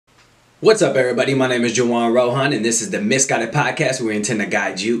What's up, everybody? My name is Juwan Rohan, and this is the Misguided Podcast, where we intend to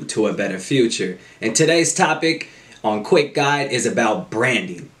guide you to a better future. And today's topic on Quick Guide is about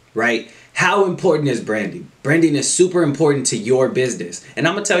branding, right? How important is branding? Branding is super important to your business, and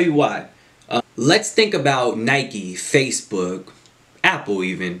I'm going to tell you why. Let's think about Nike, Facebook, Apple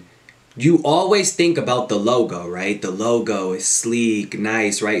even. You always think about the logo, right? The logo is sleek,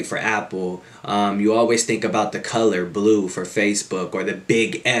 nice, right, for Apple. You always think about the color blue for Facebook, or the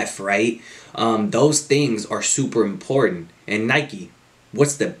big F, right? Those things are super important. And Nike,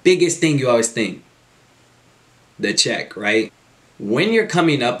 what's the biggest thing you always think? The check, right? When you're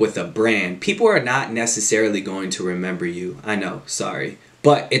coming up with a brand, people are not necessarily going to remember you. I know, sorry.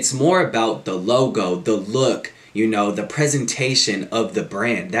 But it's more about the logo, the look, the presentation of the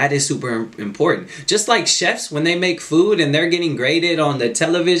brand. That is super important. Just like chefs, when they make food and they're getting graded on the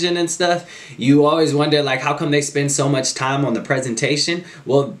television and stuff, you always wonder, like, how come they spend so much time on the presentation?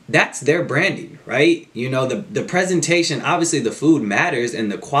 Well, that's their branding, right? The presentation, obviously the food matters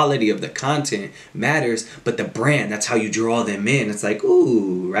and the quality of the content matters, but the brand, that's how you draw them in. It's like,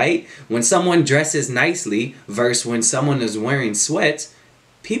 ooh, right? When someone dresses nicely versus when someone is wearing sweats,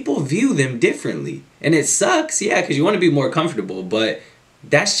 people view them differently. And it sucks, yeah, because you want to be more comfortable, but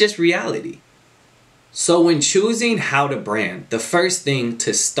that's just reality. So when choosing how to brand, the first thing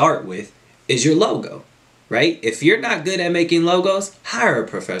to start with is your logo, right? If you're not good at making logos, hire a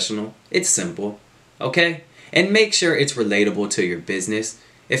professional. It's simple, okay? And make sure it's relatable to your business.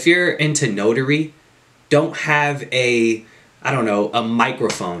 If you're into notary, don't have a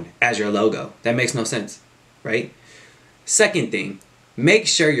microphone as your logo. That makes no sense, right? Second thing, make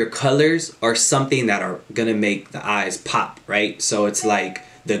sure your colors are something that are gonna make the eyes pop, right? So it's like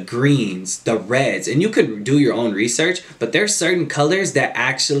the greens, the reds, and you could do your own research, but there's certain colors that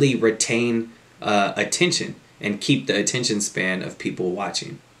actually retain attention and keep the attention span of people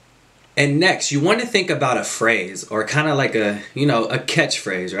watching. And next, you want to think about a phrase, or kind of like a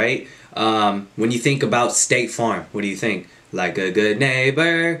catchphrase, right? When you think about State Farm, what do you think? Like a good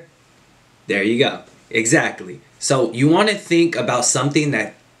neighbor. There you go. Exactly. So you want to think about something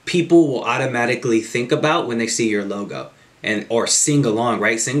that people will automatically think about when they see your logo, or sing along,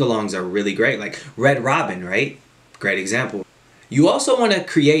 right? Sing-alongs are really great, like Red Robin, right? Great example. You also want to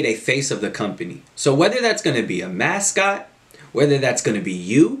create a face of the company. So whether that's going to be a mascot, whether that's going to be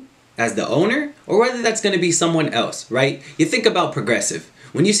you as the owner, or whether that's going to be someone else, right? You think about Progressive.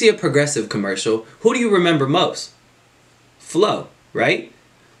 When you see a Progressive commercial, who do you remember most? Flo, right?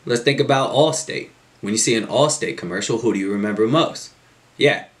 Let's think about Allstate. When you see an Allstate commercial, who do you remember most?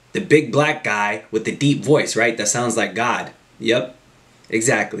 Yeah, the big black guy with the deep voice, right? That sounds like God. Yep,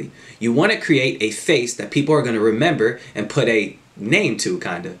 exactly. You want to create a face that people are going to remember and put a name to,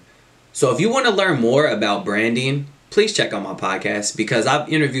 kind of. So if you want to learn more about branding, please check out my podcast, because I've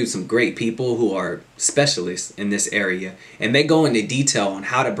interviewed some great people who are specialists in this area, and they go into detail on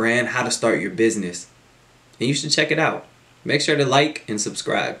how to brand, how to start your business. And you should check it out. Make sure to like and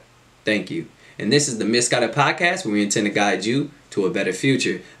subscribe. Thank you. And this is the Misguided Podcast, where we intend to guide you to a better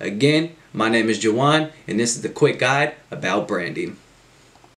future. Again, my name is Juwan, and this is the Quick Guide about branding.